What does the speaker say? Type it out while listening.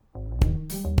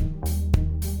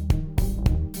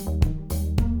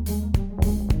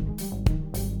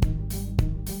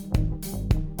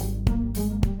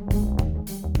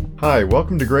Hi,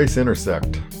 welcome to Grace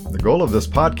Intersect. The goal of this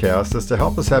podcast is to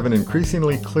help us have an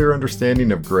increasingly clear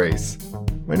understanding of grace.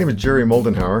 My name is Jerry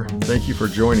Moldenhauer. Thank you for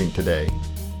joining today.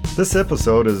 This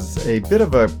episode is a bit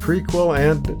of a prequel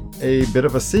and a bit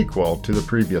of a sequel to the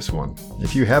previous one.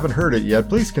 If you haven't heard it yet,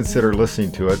 please consider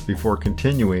listening to it before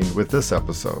continuing with this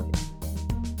episode.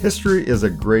 History is a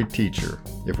great teacher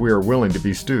if we are willing to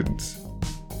be students.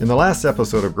 In the last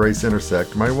episode of Grace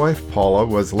Intersect, my wife Paula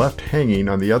was left hanging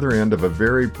on the other end of a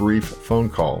very brief phone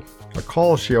call. A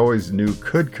call she always knew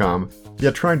could come,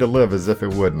 yet trying to live as if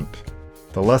it wouldn't.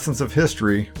 The lessons of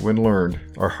history, when learned,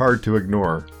 are hard to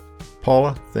ignore.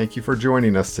 Paula, thank you for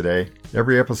joining us today.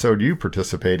 Every episode you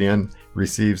participate in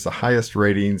receives the highest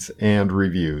ratings and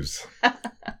reviews.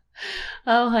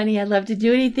 Oh, honey, I'd love to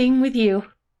do anything with you.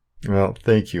 Well,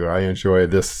 thank you. I enjoy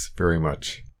this very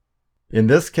much. In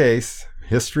this case,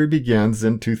 history begins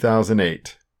in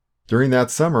 2008. During that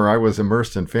summer, I was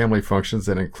immersed in family functions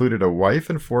that included a wife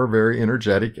and 4 very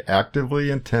energetic,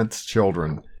 actively intense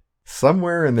children.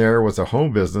 Somewhere in there was a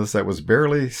home business that was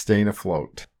barely staying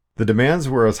afloat. The demands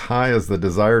were as high as the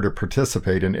desire to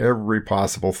participate in every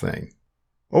possible thing.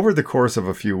 Over the course of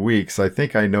a few weeks, I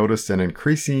think I noticed an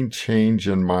increasing change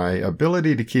in my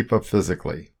ability to keep up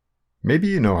physically. Maybe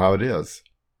you know how it is.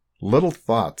 Little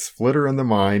thoughts flitter in the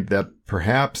mind that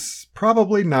perhaps,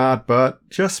 probably not, but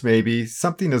just maybe,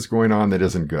 something is going on that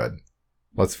isn't good.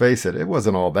 Let's face it, it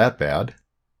wasn't all that bad.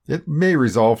 It may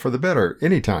resolve for the better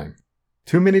anytime.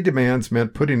 Too many demands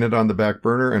meant putting it on the back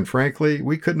burner, and frankly,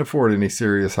 we couldn't afford any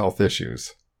serious health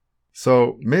issues.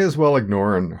 So, may as well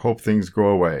ignore and hope things go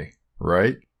away,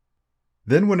 right?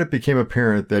 Then when it became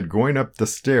apparent that going up the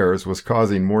stairs was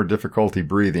causing more difficulty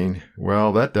breathing,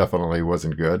 well, that definitely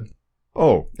wasn't good.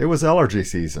 Oh, it was allergy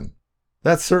season.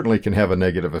 That certainly can have a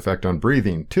negative effect on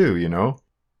breathing, too, you know.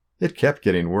 It kept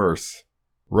getting worse.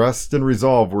 Rest and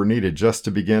resolve were needed just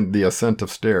to begin the ascent of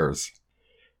stairs.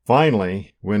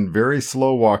 Finally, when very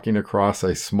slow walking across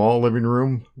a small living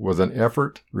room was an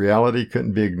effort, reality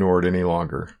couldn't be ignored any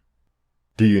longer.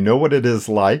 Do you know what it is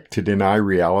like to deny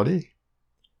reality?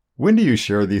 When do you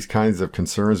share these kinds of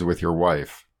concerns with your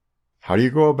wife? How do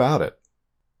you go about it?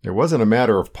 It wasn't a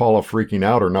matter of Paula freaking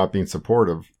out or not being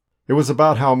supportive. It was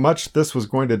about how much this was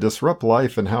going to disrupt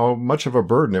life and how much of a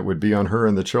burden it would be on her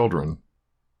and the children.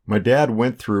 My dad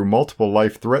went through multiple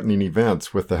life-threatening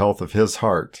events with the health of his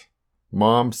heart.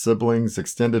 Mom, siblings,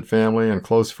 extended family, and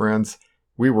close friends,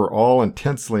 we were all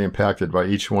intensely impacted by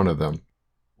each one of them.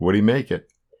 Would he make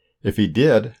it? If he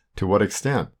did, to what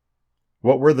extent?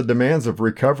 What were the demands of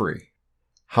recovery?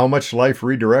 How much life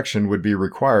redirection would be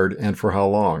required and for how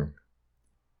long?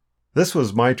 This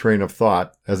was my train of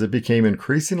thought as it became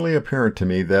increasingly apparent to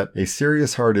me that a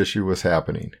serious heart issue was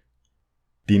happening.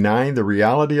 Denying the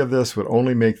reality of this would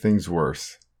only make things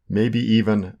worse, maybe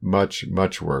even much,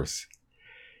 much worse.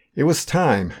 It was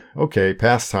time,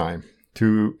 past time,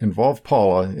 to involve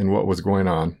Paula in what was going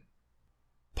on.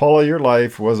 Paula, your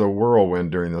life was a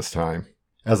whirlwind during this time.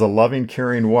 As a loving,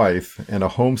 caring wife and a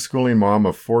homeschooling mom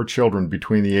of 4 children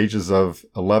between the ages of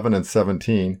 11 and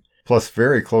 17, plus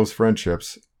very close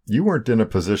friendships, you weren't in a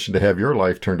position to have your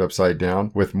life turned upside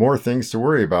down with more things to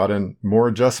worry about and more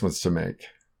adjustments to make.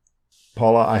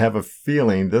 Paula, I have a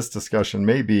feeling this discussion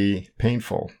may be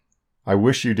painful. I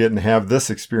wish you didn't have this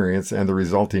experience and the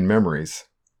resulting memories.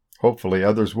 Hopefully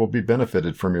others will be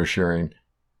benefited from your sharing.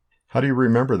 How do you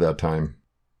remember that time?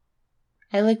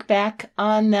 I look back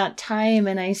on that time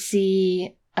and I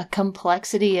see a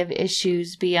complexity of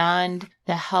issues beyond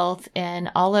the health,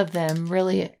 and all of them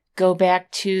really go back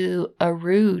to a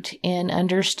root in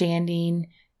understanding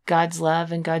God's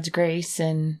love and God's grace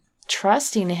and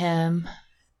trusting Him.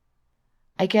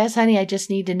 I guess, honey, I just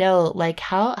need to know,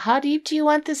 how deep do you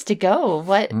want this to go?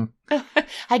 What?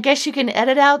 I guess you can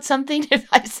edit out something if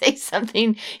I say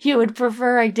something you would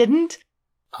prefer I didn't.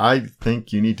 I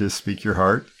think you need to speak your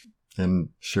heart and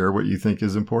share what you think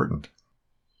is important.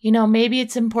 You know, maybe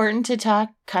it's important to talk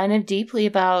kind of deeply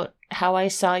about how I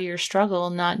saw your struggle,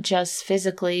 not just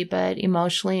physically, but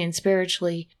emotionally and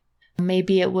spiritually.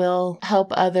 Maybe it will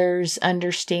help others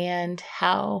understand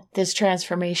how this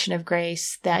transformation of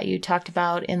grace that you talked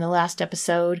about in the last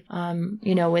episode,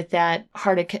 with that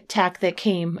heart attack that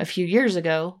came a few years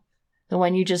ago, the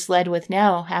one you just led with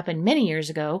now happened many years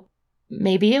ago.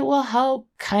 Maybe it will help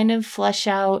kind of flesh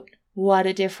out what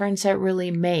a difference it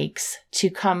really makes to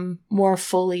come more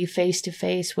fully face to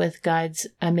face with God's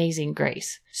amazing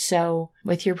grace. So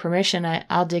with your permission,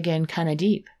 I'll dig in kind of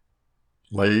deep.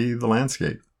 Lay the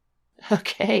landscape.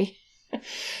 Okay.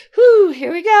 Whew,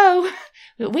 here we go.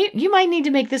 You might need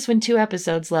to make this one 2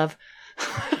 episodes, love.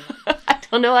 I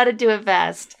don't know how to do it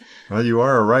fast. Well, you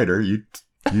are a writer. You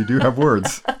You do have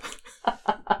words.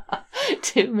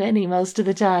 Too many most of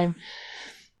the time.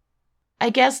 I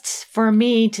guess for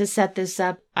me to set this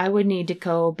up, I would need to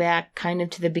go back kind of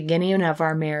to the beginning of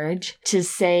our marriage to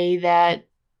say that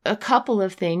a couple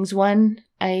of things. One,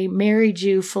 I married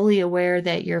you fully aware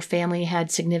that your family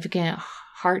had significant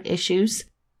heart issues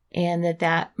and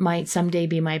that might someday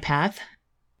be my path.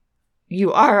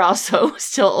 You are also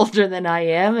still older than I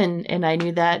am, and I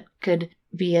knew that could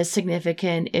be a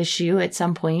significant issue at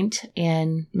some point,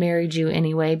 and married you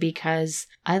anyway because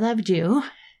I loved you,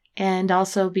 and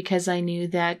also because I knew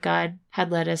that God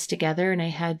had led us together, and I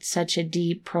had such a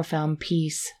deep, profound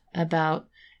peace about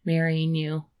marrying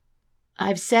you.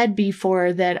 I've said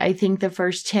before that I think the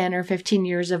first 10 or 15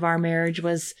 years of our marriage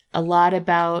was a lot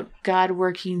about God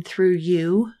working through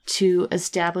you to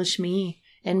establish me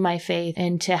in my faith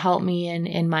and to help me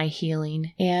in my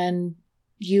healing. And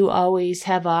you always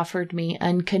have offered me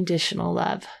unconditional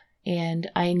love.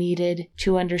 And I needed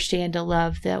to understand a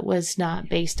love that was not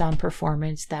based on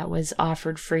performance, that was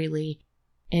offered freely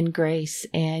in grace.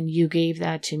 And you gave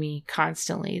that to me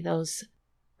constantly, those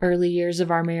early years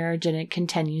of our marriage, and it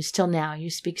continues till now.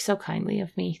 You speak so kindly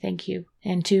of me. Thank you.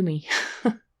 And to me.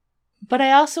 But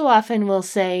I also often will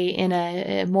say in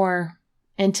a more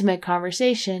intimate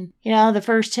conversation, the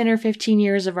first 10 or 15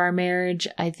 years of our marriage,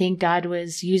 I think God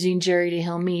was using Jerry to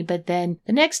heal me, but then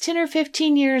the next 10 or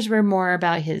 15 years were more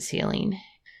about his healing.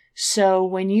 So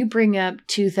when you bring up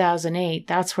 2008,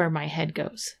 that's where my head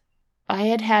goes. I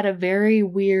had a very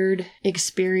weird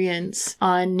experience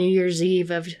on New Year's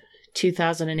Eve of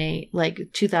 2008, like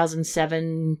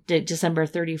 2007, December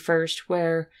 31st,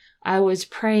 where I was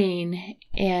praying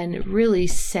and really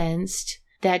sensed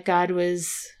that God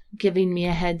was giving me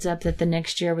a heads up that the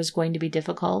next year was going to be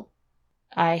difficult.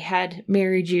 I had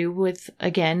married you with,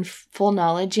 again, full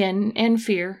knowledge and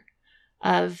fear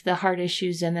of the heart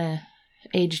issues and the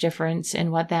age difference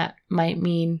and what that might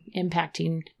mean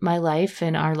impacting my life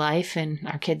and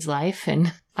our kids' life.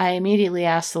 And I immediately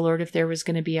asked the Lord if there was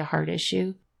going to be a heart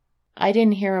issue. I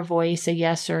didn't hear a voice, a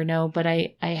yes or a no, but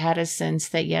I had a sense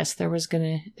that yes, there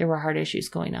were heart issues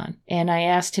going on. And I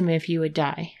asked him if you would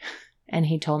die, and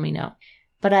he told me no.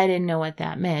 But I didn't know what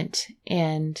that meant,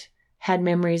 and had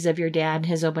memories of your dad,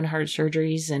 his open heart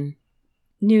surgeries, and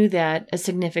knew that a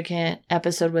significant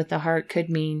episode with the heart could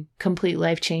mean complete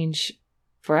life change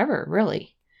forever,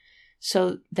 really.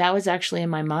 So that was actually in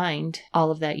my mind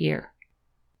all of that year.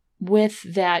 With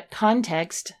that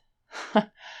context,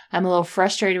 I'm a little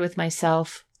frustrated with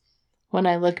myself when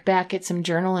I look back at some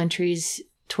journal entries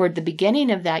toward the beginning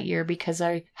of that year, because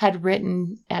I had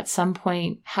written at some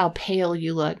point how pale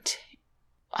you looked.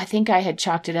 I think I had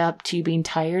chalked it up to you being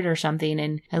tired or something,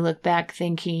 and I look back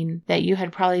thinking that you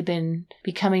had probably been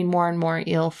becoming more and more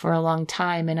ill for a long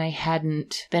time, and I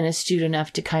hadn't been astute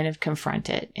enough to kind of confront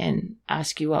it and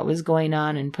ask you what was going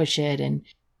on and push it, and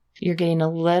you're getting a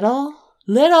little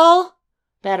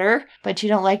better, but you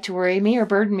don't like to worry me or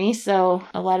burden me, so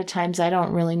a lot of times I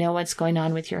don't really know what's going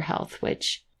on with your health,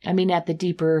 which at the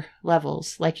deeper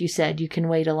levels, like you said, you can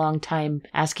wait a long time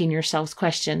asking yourselves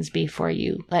questions before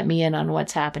you let me in on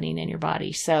what's happening in your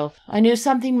body. So I knew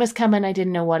something was coming. I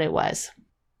didn't know what it was.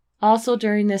 Also,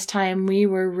 during this time, we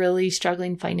were really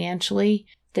struggling financially.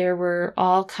 There were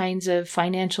all kinds of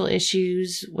financial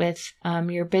issues with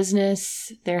your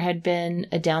business. There had been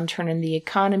a downturn in the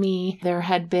economy. There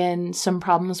had been some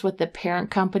problems with the parent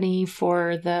company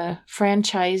for the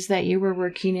franchise that you were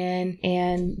working in.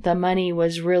 And the money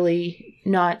was really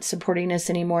not supporting us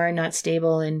anymore and not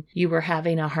stable. And you were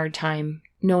having a hard time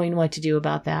knowing what to do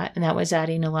about that. And that was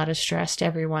adding a lot of stress to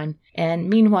everyone. And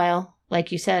meanwhile,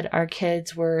 like you said, our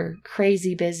kids were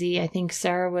crazy busy. I think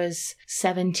Sarah was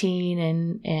 17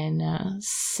 and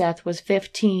Seth was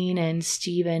 15 and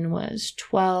Stephen was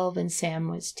 12 and Sam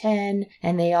was 10.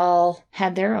 And they all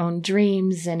had their own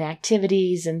dreams and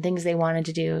activities and things they wanted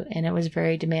to do. And it was a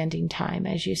very demanding time,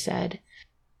 as you said.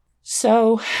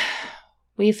 So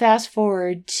we fast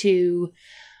forward to,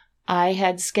 I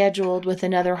had scheduled with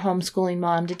another homeschooling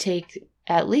mom to take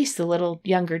at least the little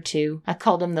younger two. I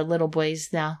called them the little boys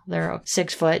now. They're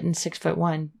 6 foot and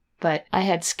 6'1". But I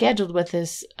had scheduled with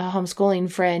this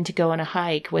homeschooling friend to go on a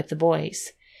hike with the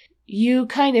boys. You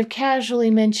kind of casually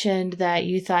mentioned that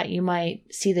you thought you might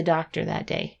see the doctor that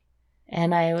day.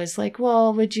 And I was like,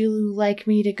 well, would you like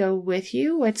me to go with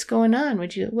you? What's going on?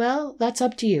 Well, that's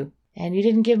up to you. And you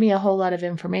didn't give me a whole lot of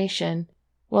information.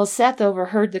 Well, Seth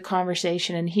overheard the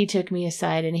conversation and he took me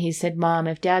aside and he said, Mom,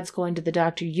 if Dad's going to the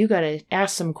doctor, you got to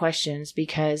ask some questions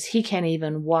because he can't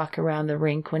even walk around the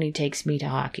rink when he takes me to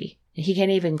hockey. He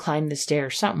can't even climb the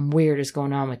stairs. Something weird is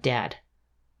going on with Dad.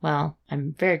 Well,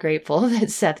 I'm very grateful that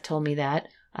Seth told me that.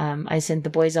 I sent the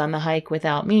boys on the hike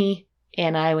without me,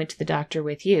 and I went to the doctor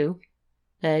with you.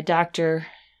 The doctor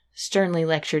sternly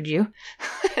lectured you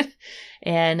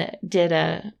and did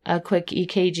a quick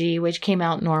EKG, which came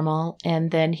out normal.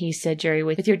 And then he said, Jerry,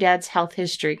 with your dad's health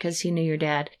history, because he knew your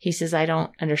dad, he says, I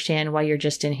don't understand why you're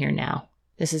just in here now.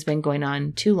 This has been going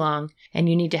on too long, and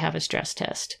you need to have a stress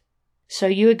test. So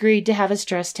you agreed to have a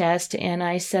stress test, and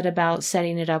I set about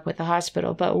setting it up with the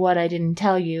hospital. But what I didn't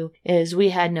tell you is we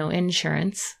had no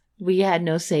insurance. We had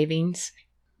no savings.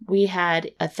 We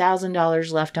had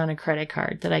 $1,000 left on a credit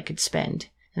card that I could spend.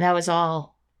 And that was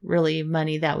all really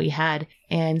money that we had.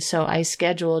 And so I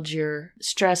scheduled your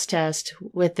stress test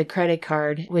with the credit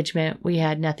card, which meant we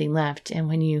had nothing left. And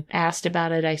when you asked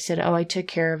about it, I said, oh, I took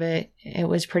care of it. It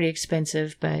was pretty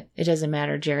expensive, but it doesn't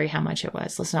matter, Jerry, how much it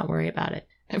was. Let's not worry about it.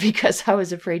 Because I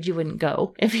was afraid you wouldn't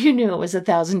go if you knew it was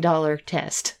 $1,000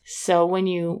 test. So when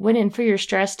you went in for your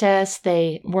stress test,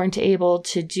 they weren't able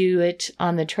to do it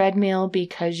on the treadmill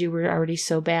because you were already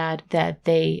so bad that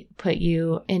they put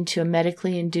you into a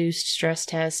medically induced stress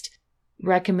test,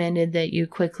 recommended that you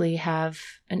quickly have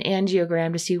an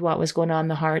angiogram to see what was going on in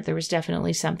the heart. There was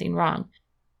definitely something wrong.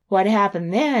 What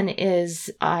happened then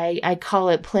is I call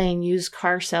it playing used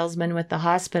car salesman with the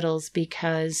hospitals,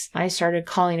 because I started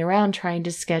calling around trying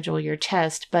to schedule your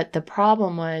test. But the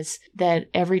problem was that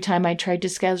every time I tried to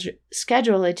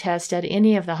schedule a test at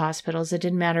any of the hospitals, it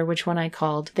didn't matter which one I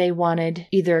called, they wanted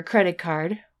either a credit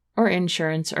card or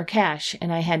insurance or cash,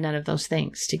 and I had none of those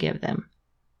things to give them.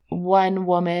 One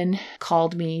woman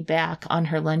called me back on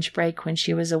her lunch break when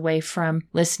she was away from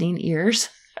listening ears,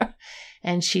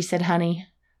 and she said, honey,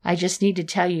 I just need to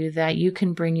tell you that you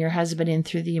can bring your husband in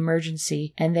through the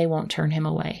emergency and they won't turn him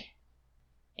away.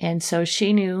 And so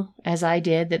she knew, as I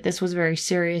did, that this was very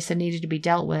serious and needed to be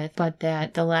dealt with, but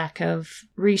that the lack of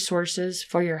resources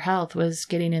for your health was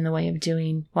getting in the way of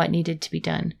doing what needed to be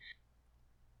done.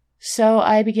 So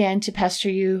I began to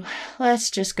pester you, let's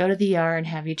just go to the ER and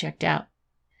have you checked out.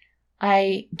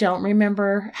 I don't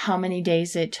remember how many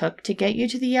days it took to get you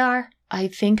to the ER. I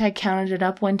think I counted it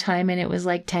up one time and it was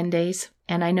like 10 days.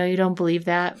 And I know you don't believe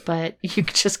that, but you're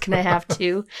just going to have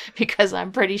to, because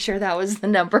I'm pretty sure that was the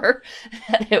number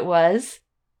that it was.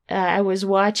 I was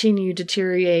watching you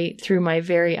deteriorate through my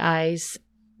very eyes.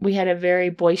 We had a very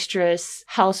boisterous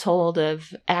household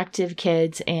of active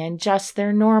kids, and just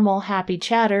their normal happy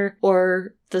chatter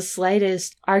or the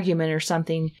slightest argument or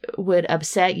something would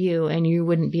upset you and you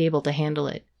wouldn't be able to handle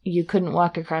it. You couldn't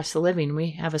walk across the living room. We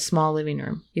have a small living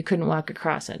room. You couldn't walk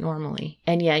across it normally.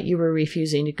 And yet you were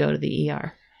refusing to go to the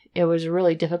ER. It was a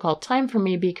really difficult time for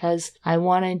me because I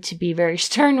wanted to be very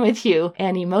stern with you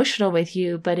and emotional with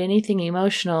you, but anything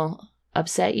emotional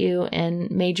upset you and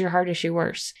made your heart issue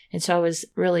worse. And so I was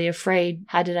really afraid,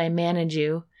 how did I manage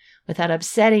you without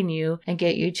upsetting you and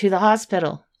get you to the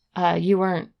hospital? You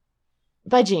weren't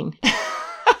budging.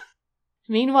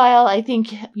 Meanwhile, I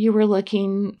think you were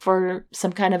looking for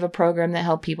some kind of a program that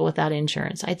helped people without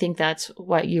insurance. I think that's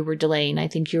what you were delaying. I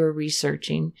think you were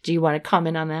researching. Do you want to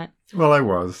comment on that? Well, I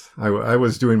was. I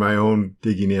was doing my own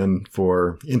digging in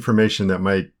for information that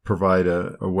might provide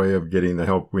a way of getting the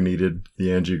help we needed, the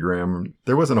angiogram.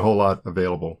 There wasn't a whole lot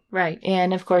available. Right.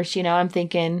 And of course, I'm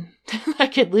thinking I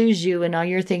could lose you, and all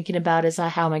you're thinking about is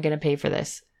how am I going to pay for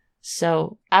this?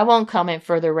 So I won't comment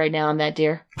further right now on that,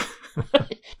 dear.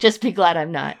 Just be glad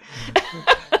I'm not.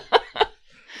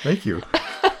 Thank you.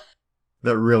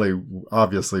 That really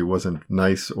obviously wasn't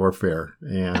nice or fair.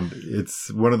 And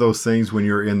it's one of those things when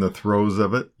you're in the throes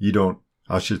of it,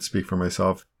 I should speak for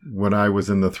myself. When I was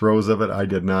in the throes of it, I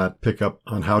did not pick up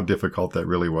on how difficult that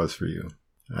really was for you.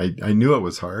 I knew it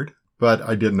was hard, but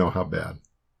I didn't know how bad.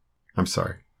 I'm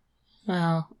sorry.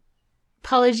 Well,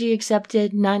 apology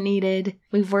accepted, not needed.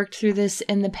 We've worked through this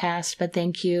in the past, but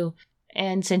thank you.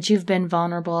 And since you've been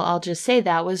vulnerable, I'll just say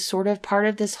that was sort of part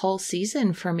of this whole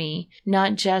season for me,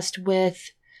 not just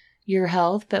with your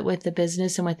health, but with the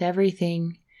business and with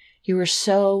everything. You were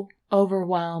so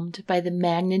overwhelmed by the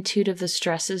magnitude of the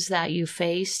stresses that you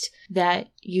faced that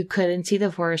you couldn't see the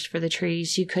forest for the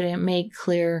trees. You couldn't make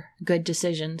clear, good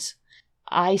decisions.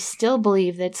 I still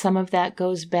believe that some of that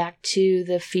goes back to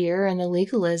the fear and the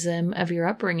legalism of your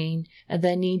upbringing,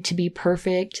 the need to be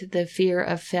perfect, the fear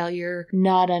of failure,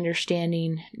 not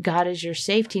understanding God as your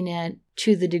safety net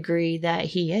to the degree that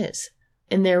He is.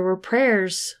 And there were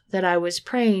prayers that I was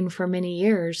praying for many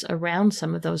years around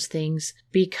some of those things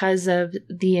because of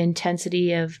the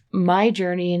intensity of my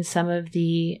journey and some of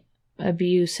the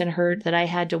abuse and hurt that I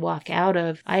had to walk out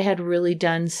of. I had really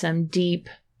done some deep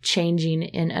changing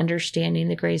and understanding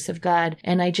the grace of God.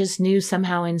 And I just knew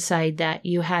somehow inside that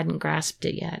you hadn't grasped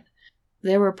it yet.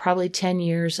 there were probably 10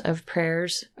 years of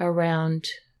prayers around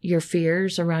your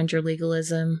fears, around your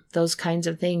legalism, those kinds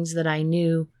of things that I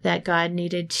knew that God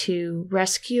needed to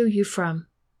rescue you from.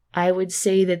 I would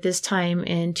say that this time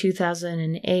in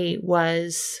 2008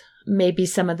 was maybe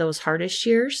some of those hardest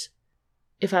years.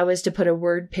 If I was to put a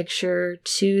word picture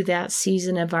to that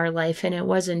season of our life, and it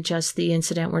wasn't just the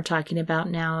incident we're talking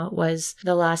about now, it was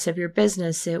the loss of your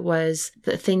business. It was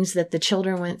the things that the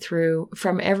children went through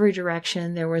from every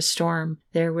direction. There was storm,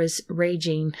 there was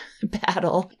raging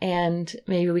battle, and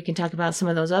maybe we can talk about some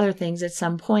of those other things at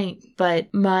some point.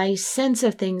 But my sense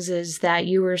of things is that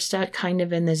you were stuck kind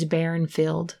of in this barren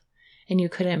field and you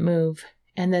couldn't move,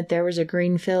 and that there was a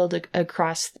green field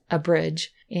across a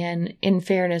bridge. And in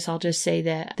fairness, I'll just say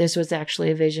that this was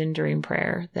actually a vision during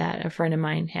prayer that a friend of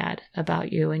mine had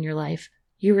about you and your life.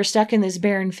 You were stuck in this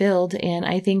barren field, and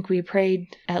I think we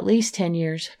prayed at least 10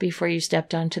 years before you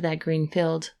stepped onto that green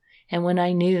field. And when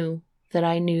I knew that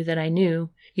I knew that I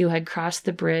knew, you had crossed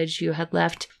the bridge, you had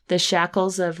left the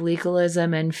shackles of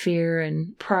legalism and fear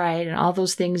and pride and all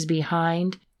those things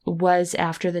behind, was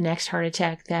after the next heart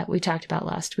attack that we talked about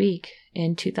last week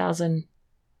in 17?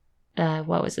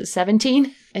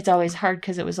 It's always hard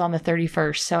because it was on the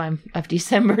 31st, of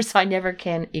December, so I never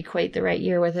can equate the right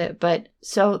year with it. But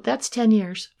so that's 10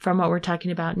 years from what we're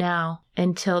talking about now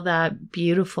until that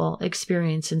beautiful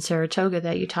experience in Saratoga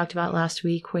that you talked about last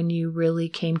week when you really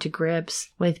came to grips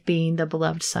with being the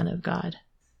beloved Son of God.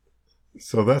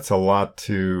 So that's a lot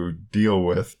to deal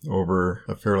with over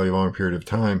a fairly long period of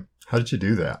time. How did you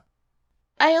do that?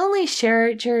 I only share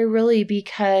it, Jerry, really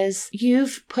because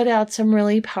you've put out some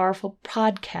really powerful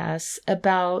podcasts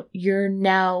about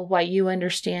what you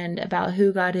understand about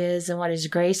who God is and what His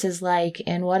grace is like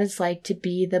and what it's like to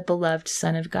be the beloved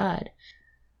Son of God.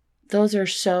 Those are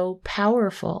so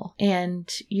powerful.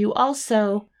 And you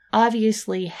also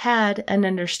obviously had an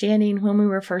understanding when we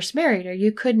were first married, or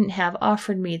you couldn't have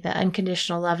offered me the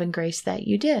unconditional love and grace that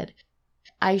you did.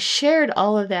 I shared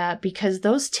all of that because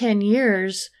those 10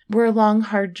 years were a long,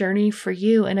 hard journey for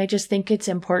you. And I just think it's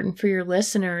important for your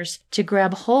listeners to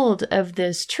grab hold of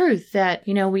this truth that,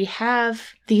 we have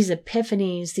these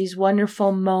epiphanies, these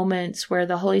wonderful moments where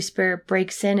the Holy Spirit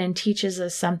breaks in and teaches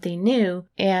us something new.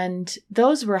 And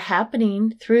those were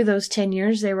happening through those 10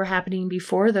 years. They were happening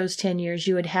before those 10 years.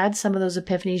 You had some of those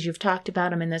epiphanies. You've talked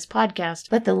about them in this podcast.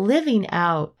 But the living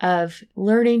out of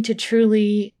learning to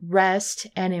truly rest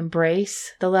and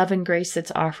embrace the love and grace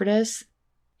that's offered us,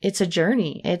 it's a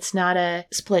journey. It's not a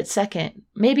split second.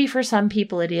 Maybe for some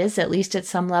people it is, at least at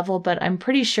some level, but I'm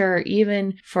pretty sure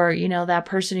even for, that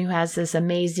person who has this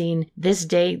amazing, this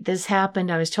date, this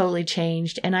happened, I was totally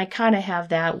changed. And I kind of have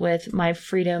that with my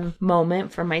freedom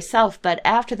moment for myself. But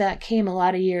after that came a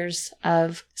lot of years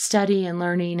of study and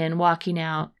learning and walking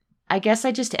out. I guess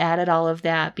I just added all of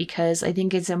that because I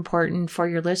think it's important for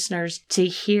your listeners to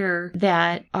hear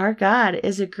that our God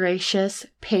is a gracious,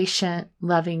 patient,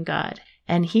 loving God.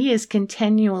 And He is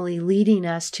continually leading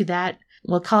us to that,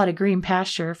 we'll call it a green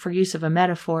pasture for use of a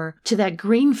metaphor, to that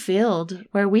green field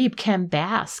where we can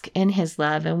bask in His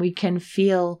love and we can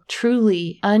feel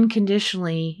truly,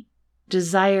 unconditionally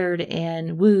desired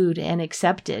and wooed and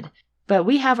accepted. But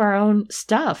we have our own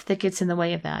stuff that gets in the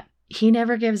way of that. He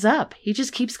never gives up. He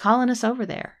just keeps calling us over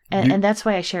there. And that's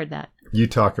why I shared that. You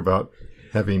talk about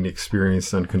having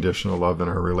experienced unconditional love in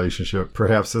our relationship.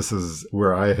 Perhaps this is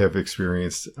where I have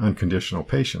experienced unconditional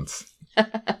patience,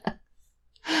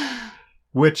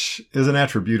 which is an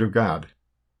attribute of God.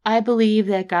 I believe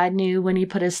that God knew when He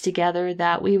put us together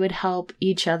that we would help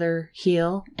each other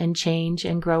heal and change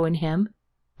and grow in Him.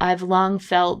 I've long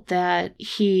felt that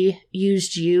He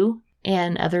used you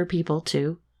and other people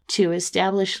too to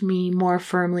establish me more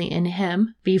firmly in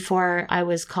Him before I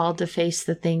was called to face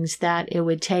the things that it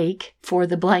would take for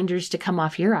the blinders to come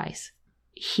off your eyes.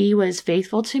 He was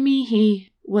faithful to me.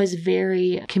 He was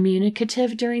very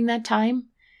communicative during that time.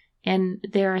 And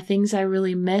there are things I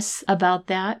really miss about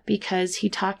that because He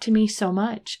talked to me so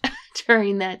much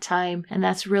during that time. And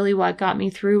that's really what got me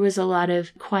through, was a lot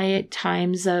of quiet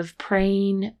times of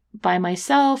praying by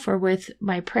myself or with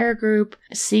my prayer group,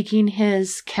 seeking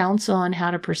His counsel on how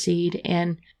to proceed.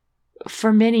 And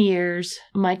for many years,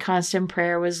 my constant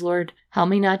prayer was, Lord, help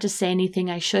me not to say anything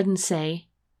I shouldn't say,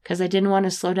 because I didn't want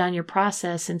to slow down your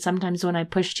process. And sometimes when I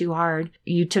pushed too hard,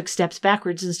 you took steps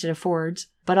backwards instead of forwards.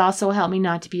 But also help me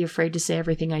not to be afraid to say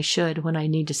everything I should when I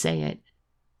need to say it.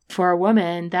 For a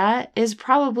woman, that is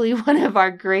probably one of our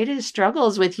greatest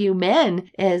struggles with you men,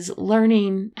 is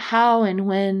learning how and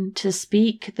when to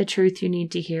speak the truth you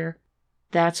need to hear.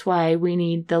 That's why we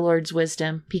need the Lord's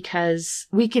wisdom, because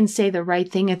we can say the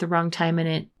right thing at the wrong time and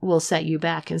it will set you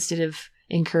back instead of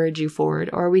encourage you forward,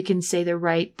 or we can say the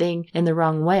right thing in the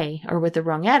wrong way or with the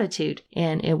wrong attitude,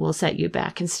 and it will set you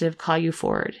back instead of call you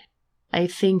forward. I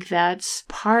think that's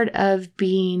part of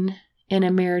being in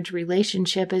a marriage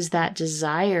relationship, is that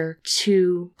desire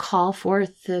to call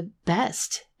forth the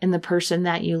best in the person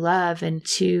that you love, and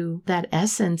to that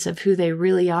essence of who they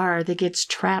really are that gets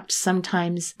trapped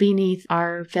sometimes beneath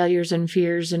our failures and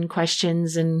fears and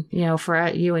questions and, for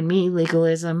you and me,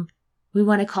 legalism. We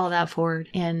want to call that forward,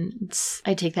 and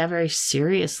I take that very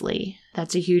seriously.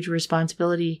 That's a huge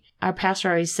responsibility. Our pastor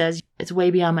always says it's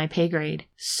way beyond my pay grade.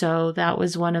 So that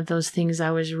was one of those things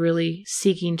I was really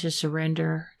seeking to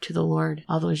surrender to the Lord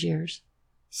all those years.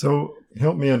 So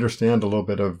help me understand a little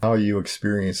bit of how you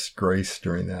experienced grace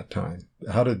during that time.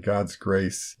 How did God's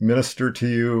grace minister to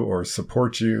you or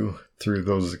support you through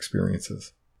those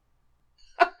experiences?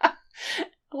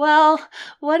 Well,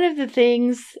 one of the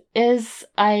things is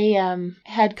I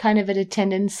had kind of a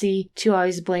tendency to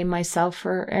always blame myself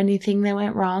for anything that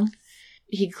went wrong.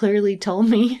 He clearly told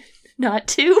me not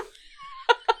to.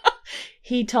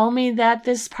 He told me that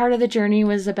this part of the journey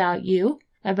was about you,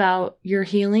 about your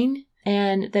healing,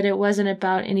 and that it wasn't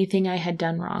about anything I had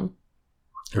done wrong.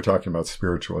 You're talking about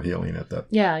spiritual healing at that.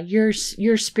 Yeah, your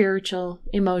spiritual,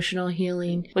 emotional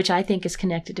healing, which I think is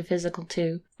connected to physical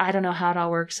too. I don't know how it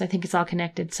all works. I think it's all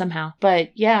connected somehow.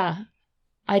 But yeah,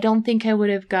 I don't think I would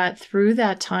have got through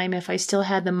that time if I still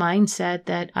had the mindset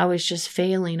that I was just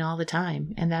failing all the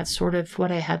time. And that's sort of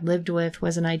what I had lived with,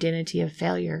 was an identity of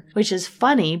failure, which is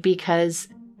funny because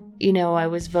I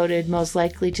was voted most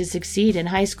likely to succeed in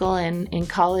high school, and in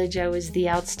college I was the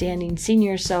outstanding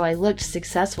senior, so I looked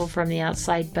successful from the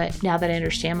outside. But now that I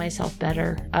understand myself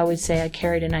better, I would say I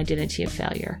carried an identity of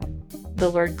failure. The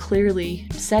Lord clearly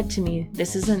said to me,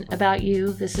 this isn't about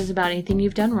you. This is about anything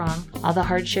you've done wrong, all the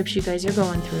hardships you guys are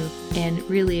going through. And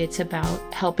really it's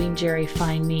about helping Jerry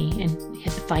find me and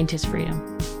find his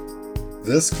freedom.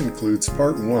 This concludes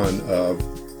part 1 of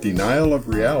Denial of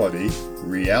Reality,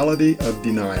 Reality of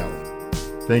Denial.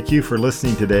 Thank you for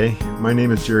listening today. My name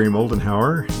is Jerry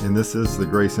Moldenhauer, and this is the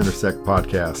Grace Intersect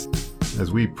podcast.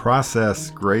 As we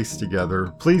process grace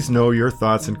together, please know your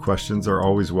thoughts and questions are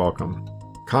always welcome.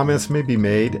 Comments may be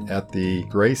made at the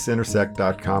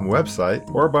graceintersect.com website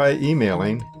or by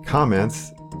emailing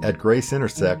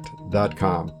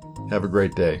comments@graceintersect.com. Have a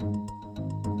great day.